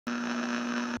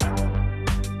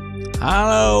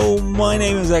Hello, my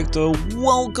name is Ector.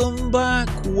 Welcome back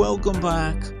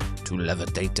to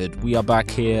Levitated. We are back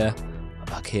here.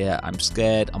 I'm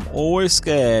scared. I'm always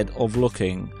scared of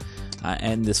looking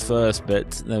in this first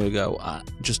bit. There we go.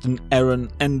 Just an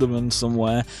errant enderman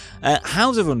somewhere.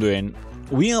 How's everyone doing?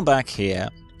 We are back here.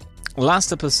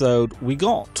 Last episode we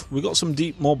got some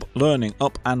deep mob learning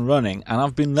up and running, and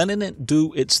I've been letting it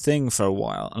do its thing for a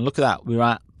while. And look at that, we're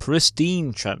at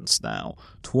pristine chance now,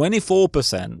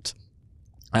 24%.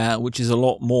 Which is a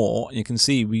lot more. You can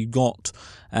see we got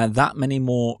that many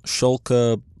more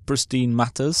shulker pristine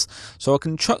matters, so I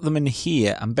can chuck them in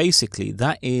here, and basically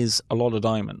that is a lot of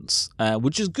diamonds,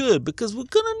 which is good because we're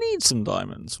gonna need some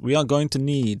diamonds. We are going to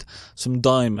need some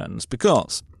diamonds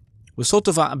because we're sort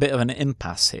of at a bit of an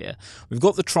impasse here. We've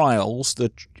got the trials,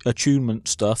 the attunement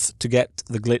stuff to get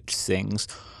the glitch things,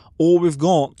 or we've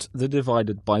got the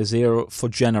divided by 0 for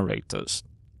generators.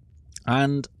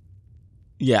 And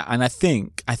yeah, and I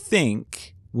think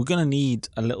we're going to need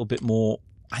a little bit more.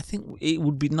 I think it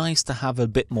would be nice to have a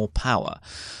bit more power.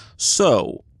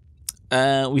 So,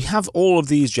 we have all of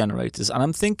these generators, and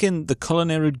I'm thinking the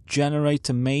culinary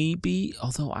generator maybe,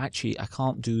 although actually I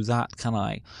can't do that, can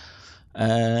I?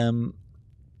 Can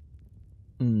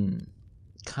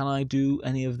I do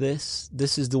any of this?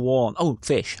 This is the one. Oh,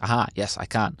 fish. Aha, yes, I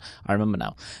can. I remember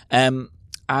now.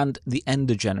 And the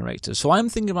ender generator. So I'm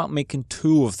thinking about making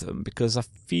 2 of them because I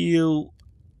feel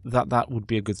that that would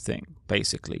be a good thing,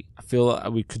 basically. I feel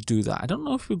that we could do that. I don't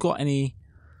know if we've got any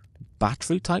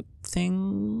battery type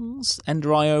things.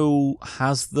 Ender IO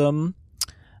has them.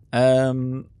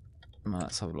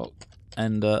 Let's have a look.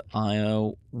 Ender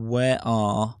IO. Where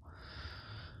are...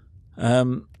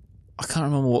 I can't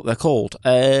remember what they're called.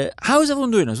 How is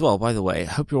everyone doing as well, by the way? I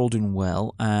hope you're all doing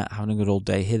well. Having a good old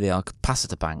day. Here they are,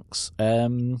 capacitor banks.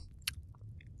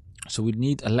 So we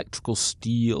need electrical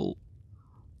steel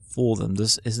for them.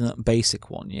 This isn't a basic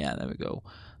one. Yeah, there we go.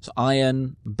 So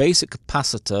iron, basic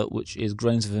capacitor, which is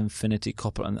grains of infinity,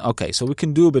 copper. And okay, so we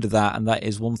can do a bit of that, and that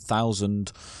is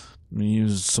 1,000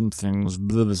 somethings.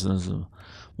 1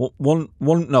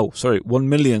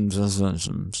 million.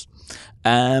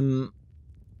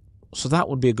 So that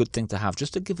would be a good thing to have,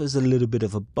 just to give us a little bit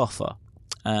of a buffer.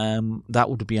 That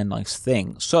would be a nice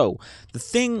thing. So the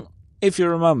thing, if you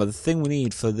remember, the thing we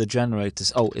need for the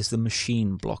generators, is the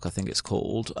machine block, I think it's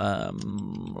called. There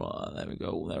we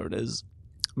go, there it is.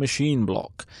 Machine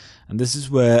block. And this is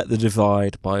where the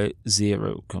divide by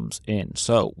 0 comes in.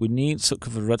 So we need some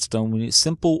covered redstone, we need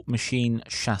simple machine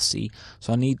chassis.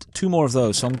 So I need 2 more of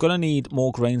those. So I'm going to need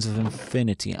more grains of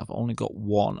infinity. I've only got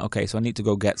 1. Okay, so I need to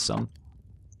go get some.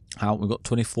 We've got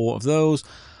 24 of those.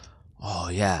 Oh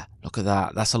yeah, look at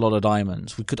that. That's a lot of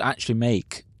diamonds. We could actually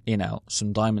make,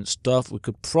 some diamond stuff. We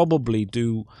could probably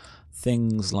do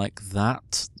things like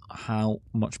that. How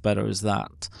much better is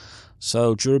that?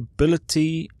 So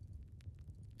durability,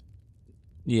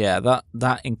 yeah,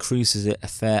 that increases it a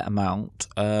fair amount.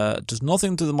 Does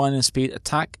nothing to the mining speed.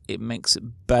 Attack, it makes it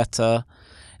better.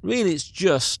 Really, it's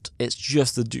just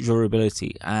the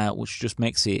durability, which just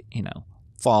makes it,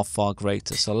 far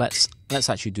greater. So let's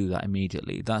actually do that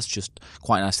immediately. That's just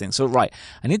quite a nice thing. So right,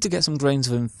 I need to get some grains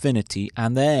of infinity,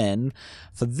 and then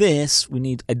for this we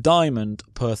need a diamond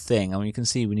per thing. I mean, you can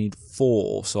see we need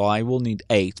 4, so I will need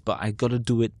 8, but I gotta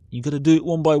do it. You gotta do it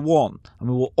one by one, and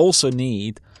we will also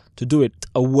need to do it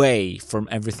away from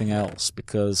everything else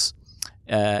because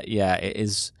yeah, it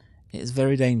is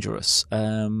very dangerous.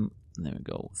 There we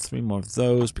go, 3 more of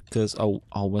those because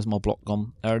where's my block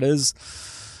gone? There it is.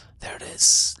 There it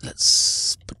is.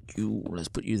 Let's put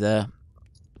you there.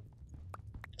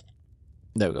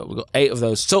 There we go. We've got 8 of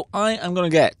those. So I am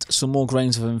going to get some more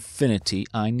grains of infinity.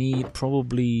 I need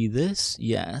probably this.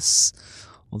 Yes.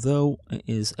 Although it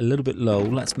is a little bit low.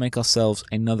 Let's make ourselves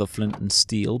another flint and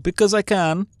steel. Because I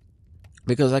can.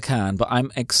 But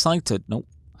I'm excited. Nope.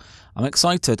 I'm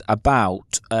excited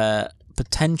about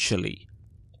potentially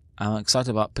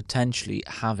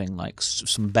having like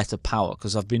some better power,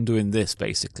 because I've been doing this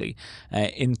basically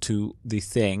into the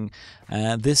thing.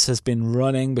 This has been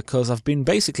running because I've been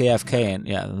basically AFKing.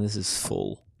 Yeah, this is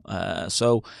full.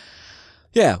 So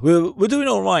yeah, we're doing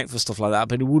all right for stuff like that,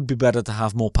 but it would be better to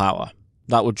have more power.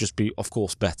 That would just be, of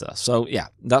course, better. So yeah,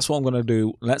 that's what I'm going to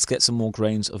do. Let's get some more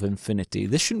grains of infinity.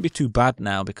 This shouldn't be too bad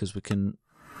now because we can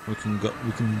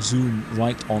zoom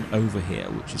right on over here,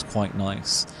 which is quite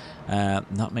nice.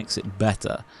 That makes it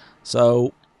better.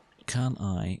 So can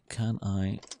I?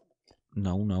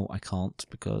 No, I can't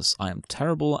because I am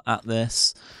terrible at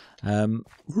this. There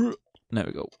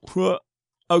we go.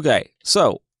 Okay,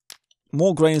 so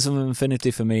more grains of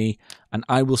infinity for me, and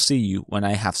I will see you when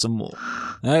I have some more.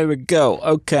 There we go.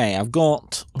 Okay, I've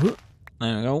got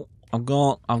There we go. I've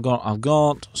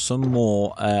got some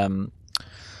more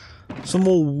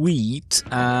wheat,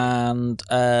 and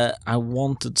I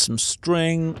wanted some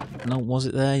string. No, was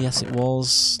it there? Yes, it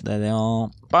was. There they are.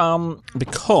 Bam!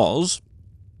 Because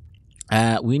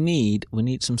we need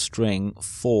some string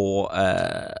for.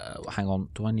 Hang on.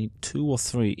 Do I need 2 or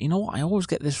 3? You know what? I always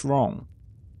get this wrong.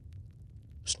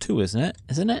 It's 2, isn't it?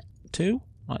 Isn't it 2?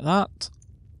 Like that,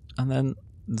 and then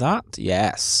that.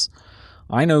 Yes.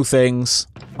 I know things.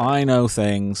 I know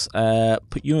things.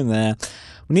 Put you in there.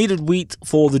 We needed wheat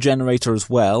for the generator as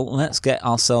well. Let's get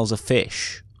ourselves a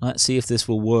fish. Let's see if this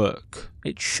will work.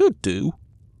 It should do.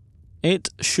 It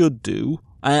should do.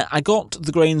 I got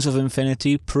the grains of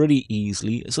infinity pretty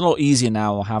easily. It's a lot easier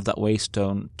now. I have that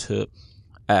waystone to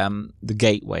the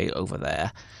gateway over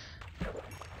there.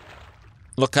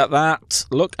 Look at that.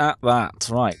 Look at that.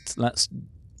 Right. Let's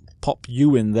pop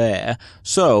you in there.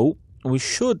 So we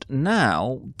should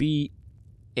now be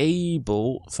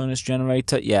able, furnace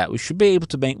generator, yeah, we should be able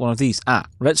to make one of these.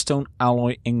 Redstone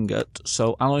alloy ingot.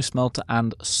 So alloy smelter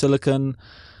and silicon.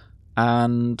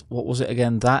 And what was it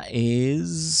again? That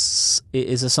is, it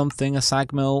is a something, a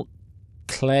sag mill,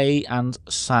 clay and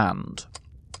sand.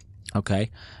 Okay,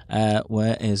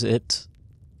 where is it?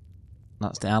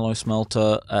 That's the alloy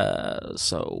smelter.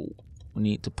 So we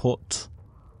need to put.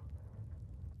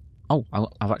 Oh,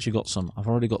 I've actually got some. I've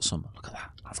already got some. Look at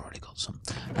that. I've already got some.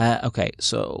 Okay,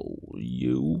 so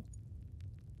you.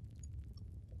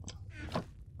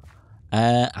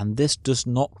 And this does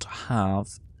not have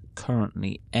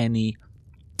currently any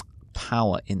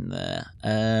power in there.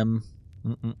 The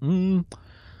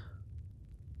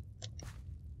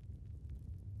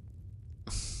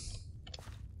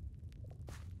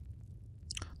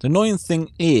annoying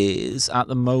thing is, at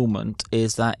the moment,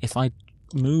 is that if I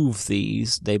move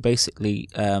these, they basically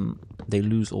they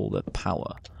lose all their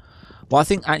power. Well, I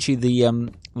think actually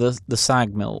the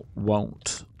sag mill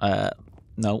won't.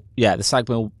 No, yeah, the sag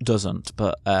mill doesn't,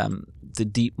 but the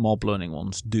deep mob learning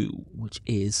ones do, which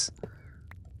is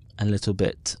a little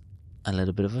bit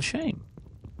of a shame.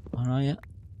 All right,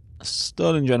 a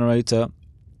Stirling generator,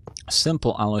 a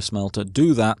simple alloy smelter.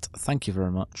 Do that. Thank you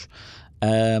very much.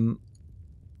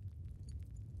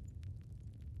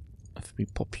 If we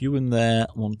pop you in there,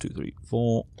 1, 2, 3,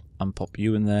 4, and pop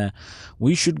you in there,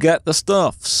 we should get the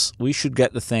stuffs. We should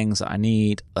get the things that I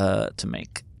need to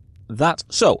make that.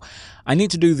 So I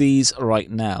need to do these right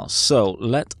now. So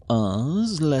let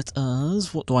us,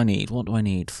 what do I need? What do I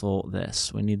need for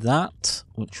this? We need that,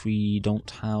 which we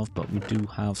don't have, but we do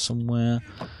have somewhere.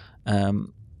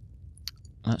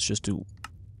 Let's just do,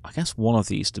 I guess, one of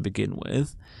these to begin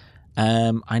with.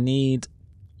 I need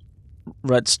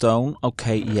redstone.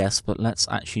 Okay, yes, but let's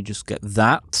actually just get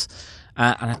that.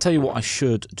 And I tell you what I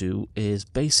should do is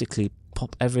basically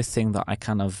pop everything that I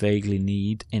kind of vaguely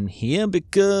need in here,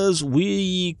 because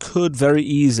we could very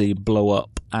easily blow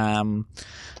up. And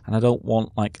I don't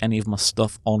want like any of my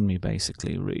stuff on me,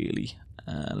 basically, really.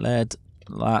 Lead,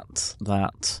 that.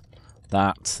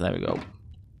 There we go.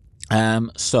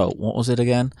 So what was it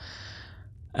again?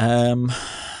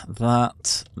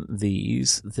 That,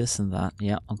 these, this and that.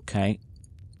 Yeah, okay.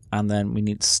 And then we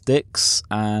need sticks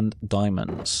and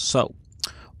diamonds. So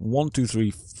 1, 2,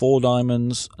 3, 4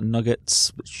 diamonds,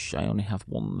 nuggets, which I only have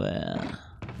 1 there.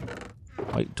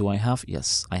 Wait, do I have?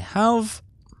 Yes, I have.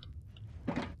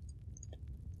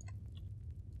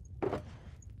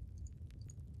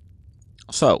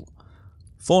 So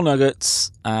 4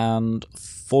 nuggets and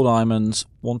 4 diamonds,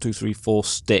 1, 2, 3, 4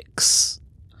 sticks.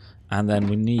 And then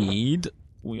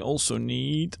we also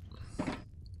need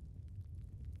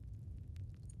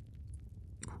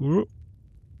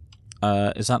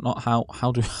is that not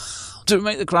how do we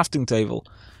make the crafting table?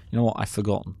 You know what, I've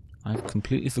forgotten. I've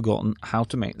completely forgotten how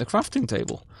to make the crafting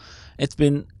table. It's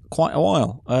been quite a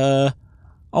while.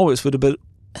 Oh, it's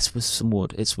with some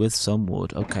wood. It's with some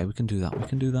wood. Okay, we can do that. We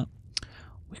can do that.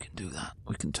 We can do that.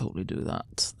 We can totally do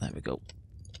that. There we go.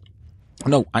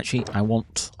 No, actually, I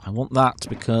want that,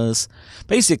 because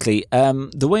basically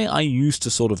the way I used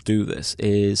to sort of do this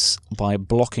is by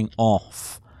blocking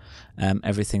off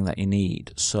everything that you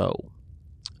need. So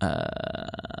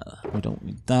we don't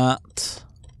need that.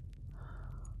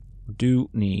 We do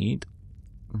need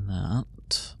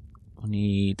that. We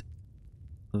need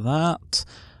that.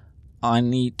 I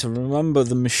need to remember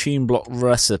the machine block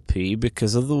recipe,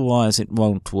 because otherwise it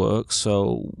won't work.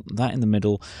 So that in the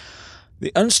middle.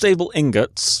 The unstable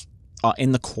ingots are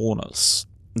in the corners.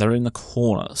 They're in the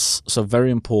corners, so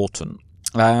very important.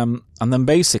 And then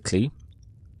basically,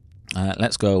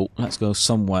 let's go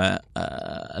somewhere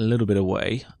a little bit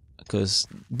away, because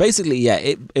basically, yeah,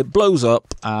 it blows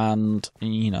up, and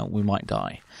you know we might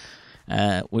die.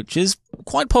 which is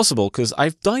quite possible because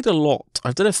I've died a lot.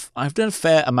 I've done a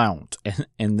fair amount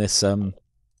in this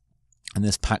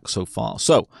pack so far.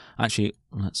 So actually,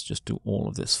 let's just do all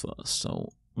of this first.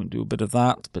 So we'll do a bit of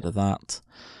that,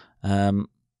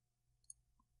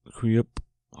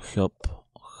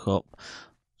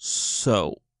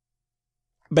 So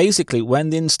basically, when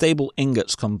the unstable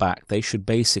ingots come back, they should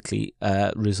basically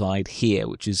reside here,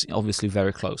 which is obviously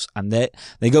very close, and they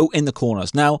go in the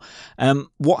corners. Now,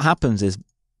 what happens is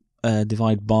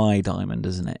divide by diamond,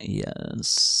 isn't it? Yes.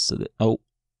 So that,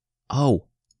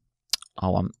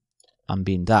 I'm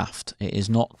being daft. It is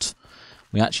not.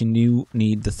 We actually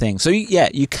need the thing. So yeah,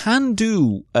 you can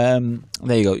do.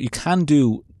 There you go. You can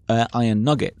do iron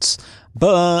nuggets,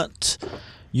 but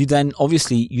you then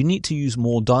obviously you need to use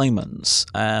more diamonds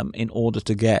in order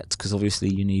to get, because obviously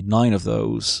you need 9 of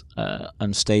those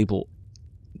unstable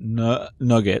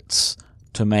nuggets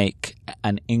to make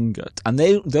an ingot, and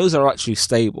those are actually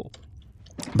stable,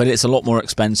 but it's a lot more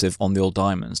expensive on the old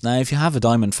diamonds. Now, if you have a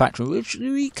diamond factory, which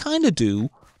we kind of do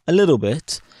a little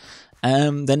bit,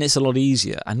 then it's a lot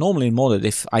easier. And normally in modded,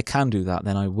 if I can do that,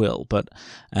 then I will. But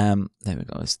there we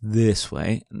go. It's this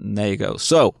way. And there you go.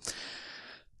 So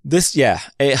this, yeah,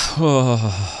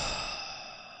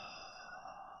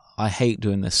 I hate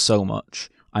doing this so much.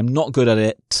 I'm not good at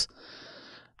it.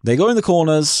 They go in the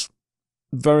corners.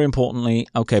 Very importantly,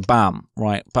 okay, bam,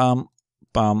 right, bam,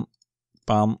 bam,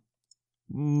 bam,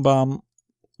 bam.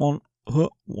 1,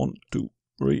 2,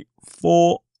 3,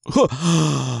 4.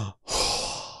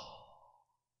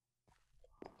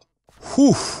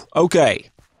 Whew. Okay.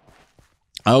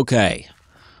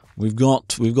 We've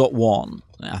got one.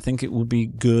 I think it would be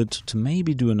good to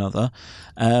maybe do another.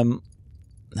 There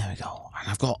we go. And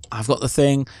I've got the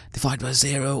thing. Divide by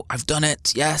 0. I've done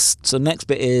it. Yes. So next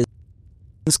bit is,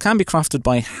 this can be crafted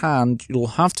by hand. You'll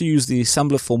have to use the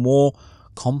assembler for more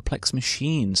complex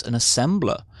machines. An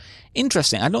assembler.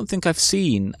 Interesting. I don't think I've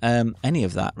seen any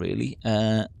of that really.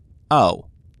 Oh.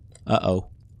 Uh-oh.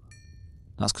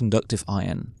 That's conductive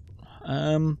iron.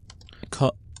 Can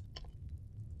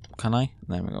I?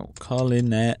 There we go.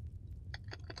 Culinary.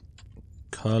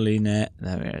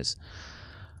 There it is.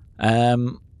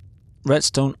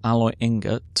 Redstone alloy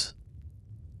ingot.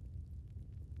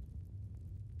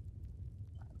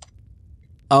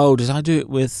 Oh, did I do it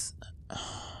with...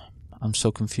 I'm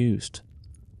so confused.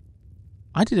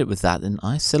 I did it with that, didn't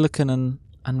I? Silicon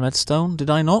and redstone, did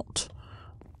I not?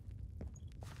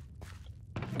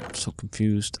 I'm so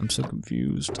confused.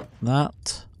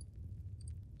 That.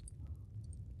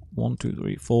 1, 2,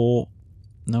 3, 4.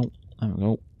 No, there we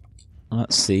go.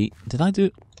 Let's see. Did I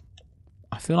do...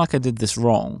 I feel like I did this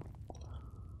wrong.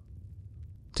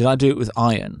 Did I do it with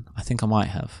iron? I think I might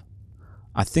have.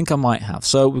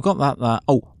 So we've got that.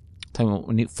 Oh, tell me what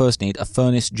we first need a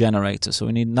furnace generator. So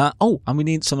we need that. Oh, and we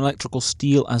need some electrical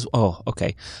steel as well. Oh,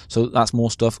 okay. So that's more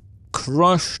stuff.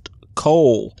 Crushed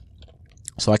coal.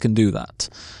 So I can do that.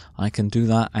 I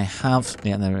have...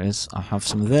 Yeah, there it is. I have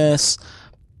some of this.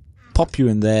 Pop you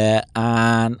in there.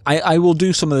 And I will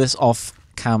do some of this off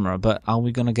camera. But are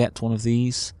we going to get one of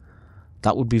these?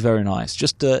 That would be very nice,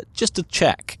 just to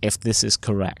check if this is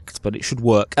correct, but it should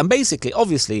work. And basically,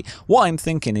 obviously, what I'm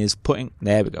thinking is putting,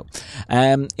 there we go,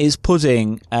 is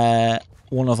putting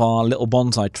one of our little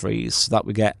bonsai trees so that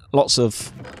we get lots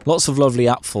of lovely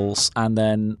apples, and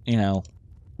then, you know,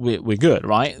 we're good,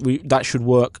 right? That should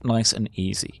work nice and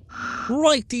easy.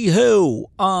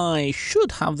 Righty-ho! I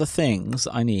should have the things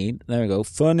I need. There we go.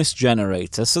 Furnace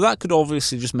generator. So that could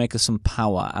obviously just make us some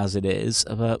power as it is.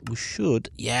 But we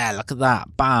should... Yeah, look at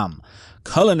that. Bam!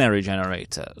 Culinary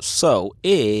generator. So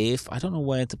if... I don't know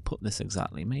where to put this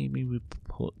exactly. Maybe we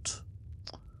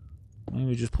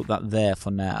just put that there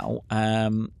for now.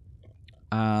 And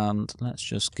let's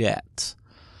just get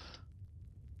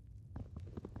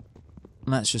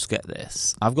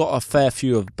this. I've got a fair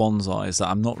few of bonsais that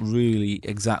I'm not really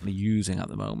exactly using at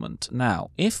the moment. Now,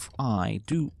 if I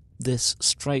do this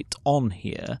straight on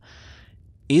here,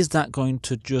 is that going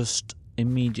to just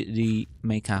immediately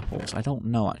make apples? I don't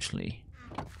know, actually.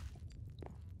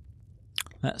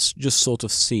 Let's just sort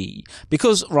of see.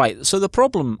 Because, right, so the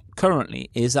problem currently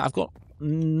is that I've got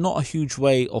not a huge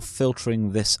way of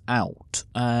filtering this out.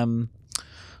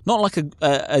 Not like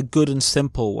a good and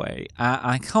simple way.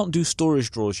 I can't do storage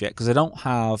drawers yet because I don't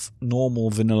have normal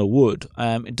vanilla wood.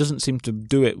 It doesn't seem to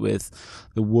do it with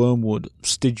the wormwood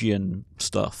Stygian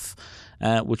stuff,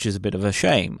 which is a bit of a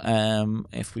shame.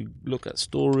 If we look at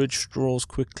storage drawers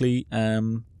quickly, there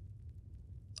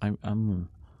we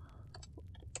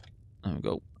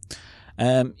go.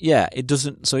 Yeah, it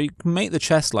doesn't. So you can make the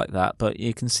chest like that, but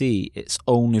you can see it's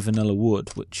only vanilla wood,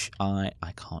 which I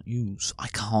can't use. I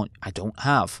don't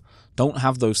have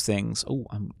those things. Oh,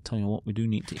 I'm telling you what, we do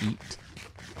need to eat.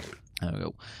 There we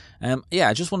go. Yeah,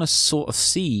 I just want to sort of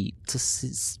see to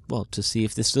see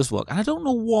if this does work. And I don't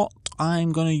know what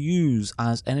I'm going to use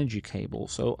as energy cable.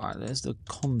 So there's the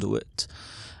conduit,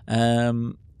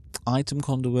 item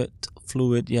conduit,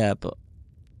 fluid. Yeah, but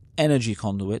energy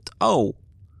conduit. Oh,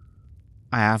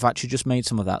 I have actually just made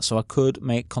some of that, so I could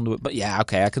make conduit. But yeah,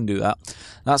 okay, I can do that.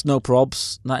 That's no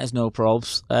probs. That is no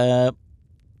probs.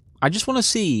 I just want to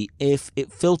see if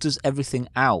it filters everything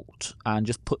out and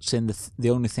just puts in the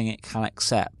only thing it can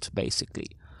accept, basically.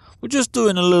 We're just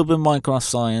doing a little bit of Minecraft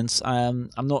science.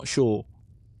 I'm not sure.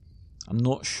 I'm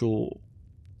not sure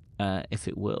if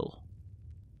it will.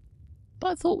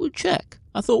 But I thought we'd check.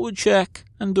 I thought we'd check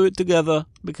and do it together,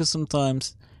 because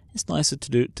sometimes it's nicer to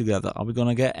do it together. Are we going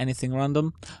to get anything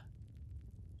random?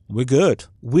 We're good.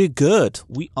 We're good.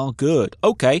 We are good.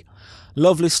 Okay.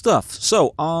 Lovely stuff.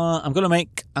 So I'm gonna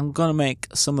make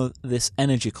some of this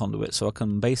energy conduit, so I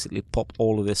can basically pop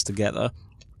all of this together,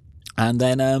 and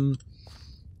then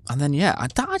yeah,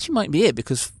 that actually might be it,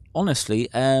 because honestly, we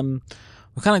kind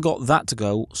of got that to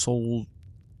go.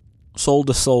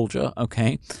 Soldier,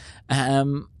 okay.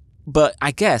 But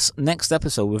I guess next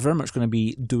episode we're very much going to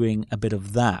be doing a bit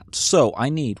of that. So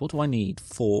what do I need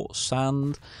for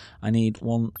sand? I need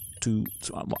 1, 2,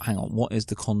 hang on, what is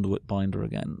the conduit binder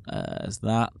again? Is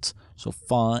that, so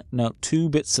 2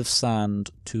 bits of sand,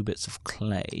 2 bits of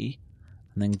clay,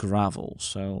 and then gravel.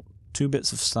 So 2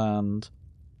 bits of sand,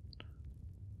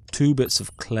 2 bits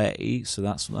of clay, so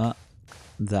that's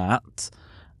that,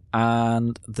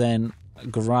 and then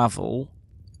gravel,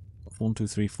 1, 2,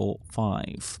 3, 4,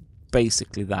 5,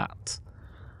 basically that.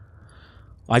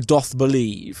 I doth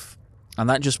believe, and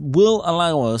that just will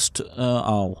allow us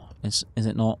to, is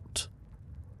it not?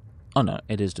 Oh no,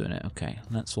 it is doing it. Okay,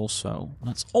 let's also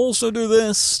do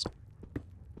this.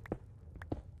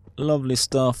 Lovely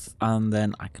stuff, and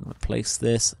then I can replace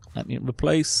this. Let me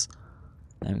replace.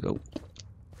 There we go.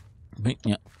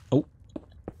 Yeah. Oh,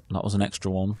 that was an extra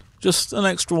one. Just an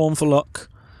extra one for luck.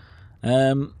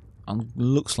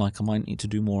 Looks like I might need to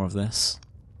do more of this.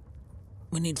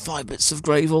 We need 5 bits of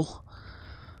gravel.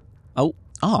 Oh,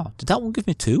 did that one give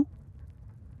me 2?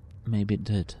 Maybe it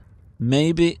did.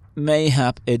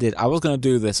 Mayhap it did. I was going to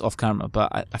do this off camera,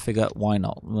 but I figured why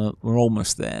not? We're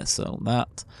almost there. So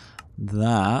that,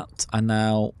 and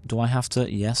now do I have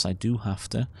to? Yes, I do have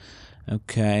to.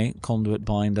 Okay, conduit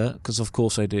binder, because of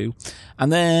course I do.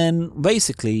 And then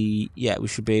basically, yeah, we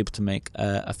should be able to make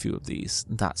a few of these.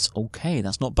 That's okay.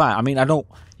 That's not bad. I mean,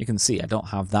 you can see I don't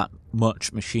have that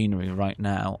much machinery right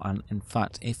now. And in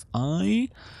fact, if I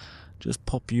just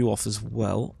pop you off as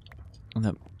well, and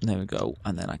then there we go,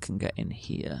 and then I can get in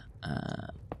here.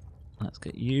 Let's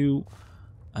get you.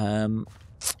 I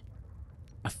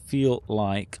feel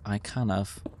like I kind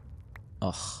of,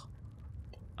 I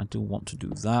do want to do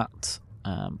that.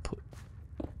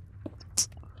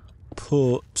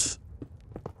 Put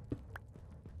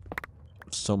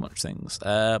so much things.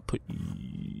 Put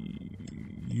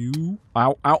you.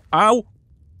 Ow! Ow!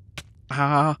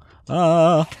 Ow!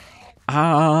 Oh,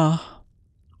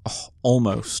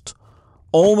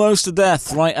 almost to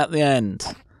death right at the end.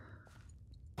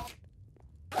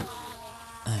 There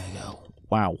we go.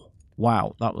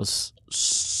 Wow, that was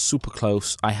super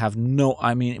close. I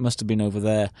mean, it must have been over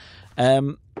there.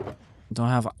 Do I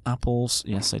have apples?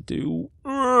 Yes, I do.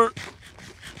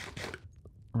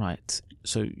 Right,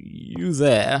 so you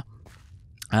there.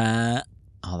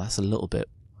 That's a little bit.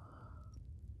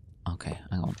 Okay,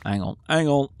 hang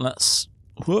on. Let's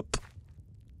whoop.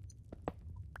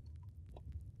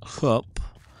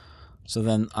 So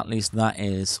then at least that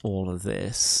is all of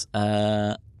this.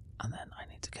 And then I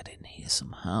need to get in here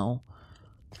somehow.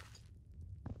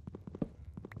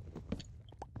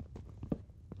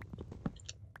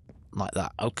 Like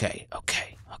that. Okay.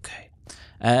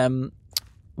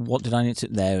 What did I need to?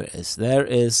 There it is. There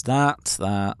is that.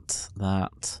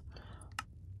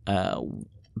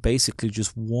 Basically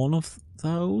just one of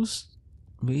those.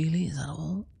 Really? Is that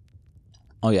all?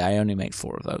 Oh yeah, I only made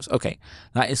 4 of those. Okay,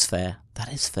 that is fair.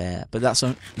 But that's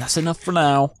enough for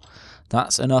now.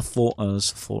 That's enough for us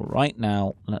for right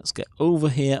now. Let's get over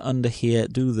here, under here,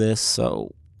 do this.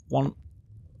 So 1,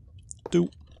 2,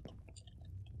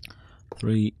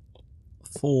 3,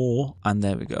 4, and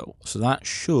there we go. So that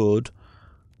should,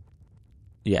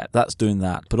 yeah, that's doing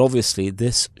that. But obviously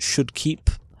this should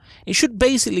it should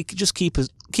basically just keep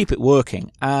it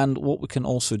working. And what we can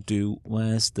also do,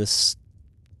 where's this?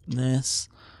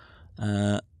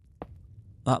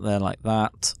 that there like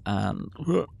that, and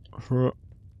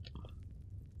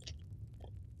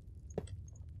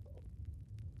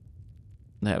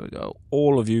there we go.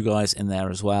 All of you guys in there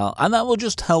as well, and that will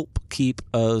just help keep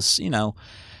us, you know,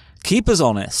 keep us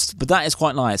honest. But that is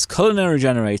quite nice. Culinary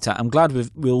generator. I'm glad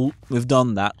we've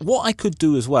done that. What I could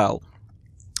do as well,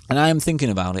 and I am thinking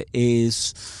about it,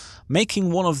 is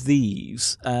making one of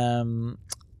these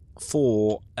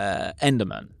for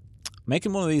Enderman.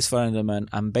 Making one of these for Enderman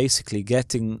and basically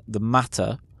getting the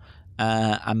matter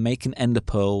and making ender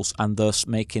pearls and thus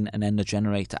making an ender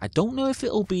generator. I don't know if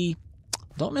it'll be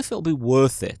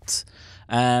worth it,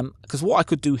 because what I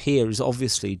could do here is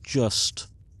obviously just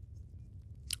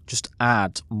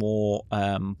add more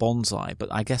bonsai, but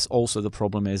I guess also the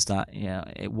problem is that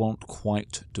it won't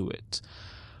quite do it.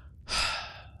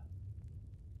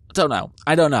 I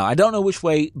don't know which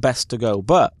way best to go,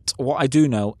 but what I do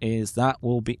know is that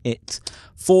will be it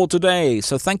for today.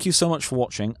 So thank you so much for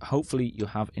watching. Hopefully you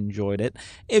have enjoyed it.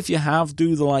 If you have,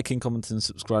 do the liking, comment and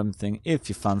subscribing thing if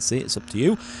you fancy. It's up to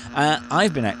you.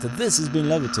 I've been Ector, this has been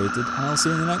Levitated, and I'll see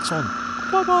you in the next one.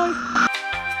 Bye bye.